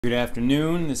Good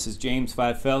afternoon, this is James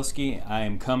Fifelski. I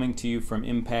am coming to you from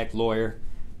Impact Lawyer,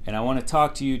 and I want to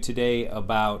talk to you today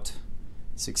about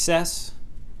success,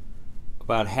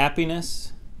 about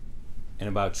happiness, and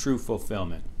about true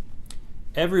fulfillment.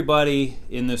 Everybody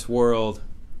in this world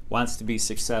wants to be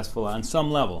successful on some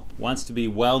level, wants to be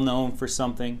well known for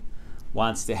something,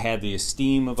 wants to have the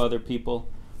esteem of other people,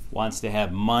 wants to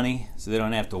have money so they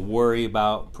don't have to worry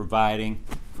about providing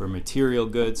for material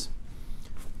goods.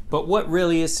 But what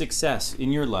really is success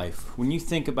in your life? When you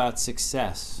think about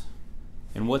success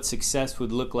and what success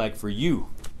would look like for you,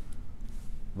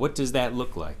 what does that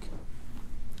look like?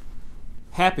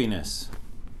 Happiness,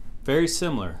 very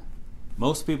similar.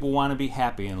 Most people want to be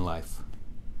happy in life.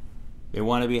 They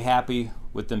want to be happy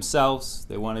with themselves.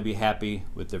 They want to be happy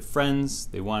with their friends.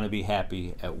 They want to be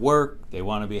happy at work. They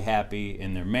want to be happy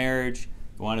in their marriage.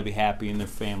 They want to be happy in their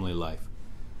family life.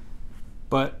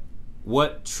 But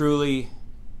what truly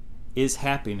is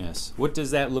happiness? What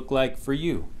does that look like for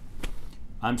you?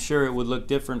 I'm sure it would look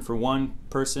different for one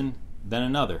person than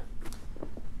another.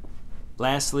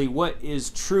 Lastly, what is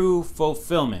true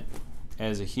fulfillment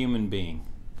as a human being?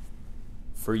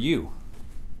 For you,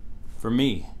 for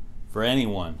me, for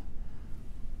anyone.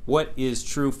 What is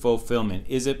true fulfillment?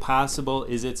 Is it possible?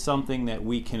 Is it something that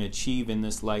we can achieve in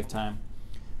this lifetime?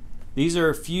 These are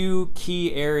a few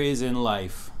key areas in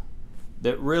life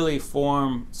that really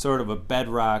form sort of a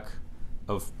bedrock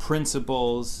of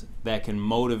principles that can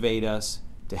motivate us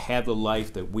to have the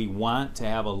life that we want, to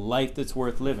have a life that's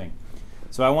worth living.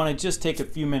 So I want to just take a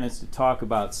few minutes to talk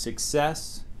about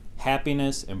success,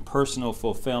 happiness, and personal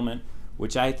fulfillment,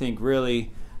 which I think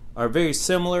really are very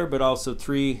similar, but also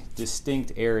three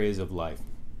distinct areas of life.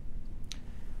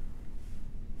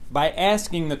 By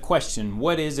asking the question,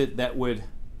 what is it that would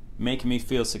make me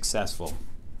feel successful?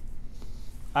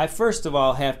 I first of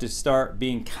all have to start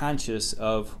being conscious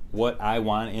of what I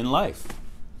want in life.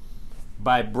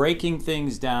 By breaking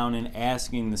things down and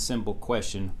asking the simple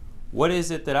question, what is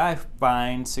it that I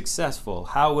find successful?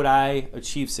 How would I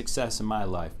achieve success in my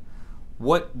life?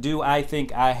 What do I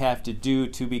think I have to do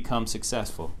to become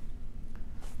successful?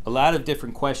 A lot of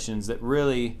different questions that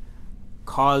really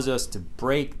cause us to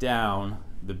break down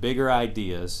the bigger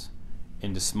ideas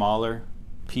into smaller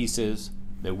pieces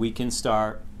that we can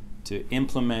start to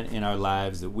implement in our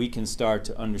lives, that we can start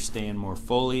to understand more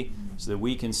fully, so that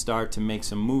we can start to make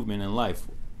some movement in life.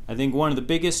 I think one of the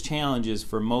biggest challenges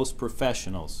for most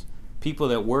professionals, people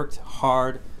that worked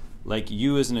hard like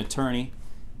you as an attorney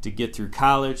to get through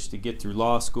college, to get through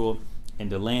law school, and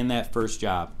to land that first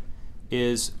job,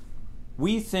 is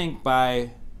we think by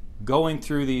going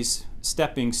through these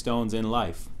stepping stones in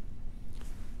life,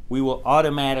 we will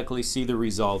automatically see the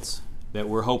results that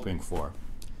we're hoping for.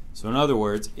 So in other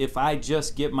words, if I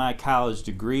just get my college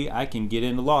degree, I can get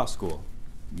into law school.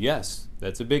 Yes,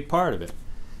 that's a big part of it.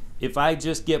 If I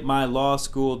just get my law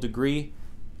school degree,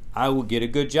 I will get a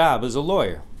good job as a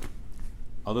lawyer.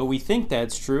 Although we think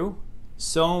that's true,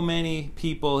 so many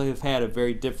people have had a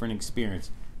very different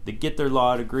experience. They get their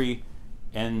law degree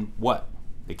and what?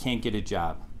 They can't get a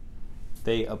job.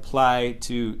 They apply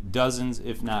to dozens,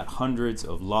 if not hundreds,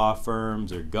 of law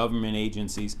firms or government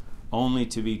agencies only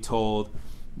to be told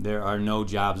there are no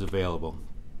jobs available.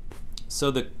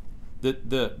 So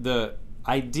the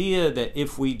idea that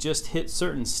if we just hit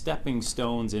certain stepping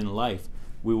stones in life,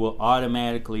 we will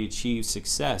automatically achieve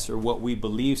success, or what we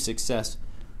believe success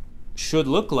should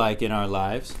look like in our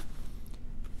lives,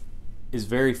 is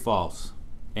very false,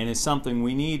 and is something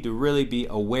we need to really be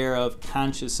aware of,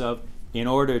 conscious of, in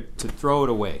order to throw it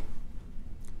away.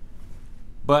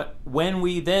 But when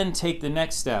we then take the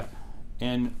next step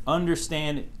and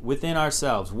understand within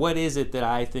ourselves, what is it that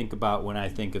I think about when I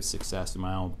think of success in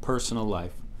my own personal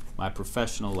life, my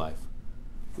professional life?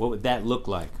 What would that look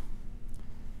like?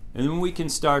 And then we can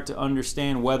start to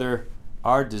understand whether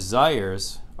our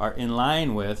desires are in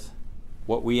line with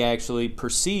what we actually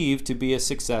perceive to be a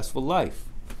successful life.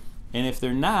 And if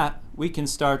they're not, we can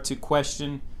start to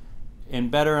question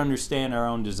and better understand our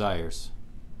own desires,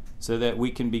 so that we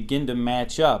can begin to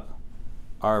match up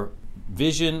our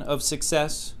vision of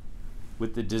success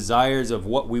with the desires of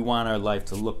what we want our life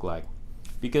to look like.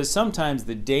 Because sometimes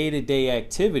the day-to-day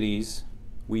activities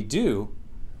we do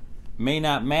may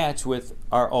not match with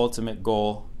our ultimate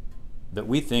goal that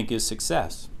we think is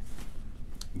success.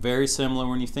 Very similar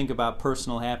when you think about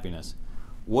personal happiness.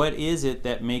 What is it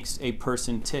that makes a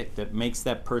person tick, that makes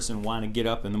that person want to get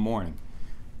up in the morning?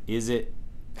 Is it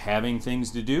having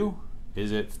things to do?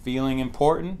 Is it feeling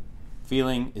important?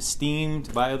 Feeling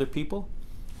esteemed by other people?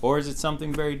 Or is it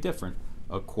something very different?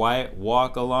 A quiet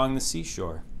walk along the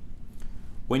seashore?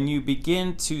 When you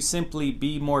begin to simply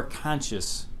be more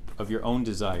conscious of your own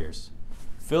desires.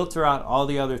 Filter out all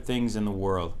the other things in the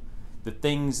world, the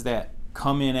things that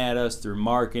come in at us through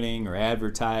marketing or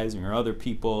advertising or other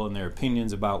people and their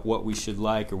opinions about what we should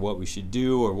like or what we should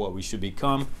do or what we should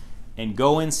become, and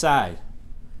go inside.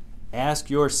 Ask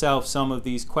yourself some of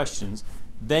these questions.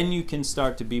 Then you can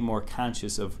start to be more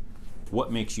conscious of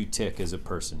what makes you tick as a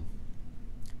person.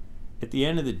 At the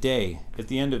end of the day, at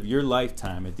the end of your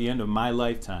lifetime, at the end of my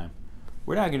lifetime,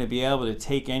 we're not going to be able to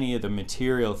take any of the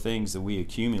material things that we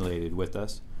accumulated with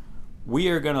us. We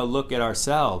are going to look at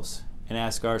ourselves and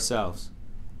ask ourselves,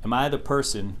 am I the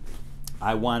person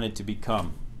I wanted to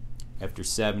become after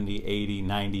 70, 80,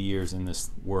 90 years in this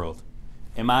world?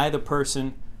 Am I the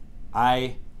person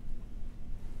I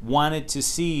wanted to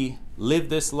see live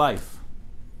this life?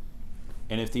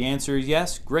 And if the answer is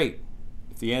yes, great.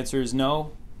 If the answer is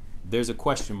no, there's a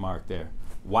question mark there.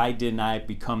 Why didn't I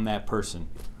become that person?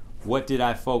 What did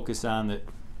I focus on that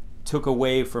took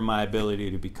away from my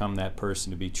ability to become that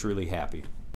person, to be truly happy?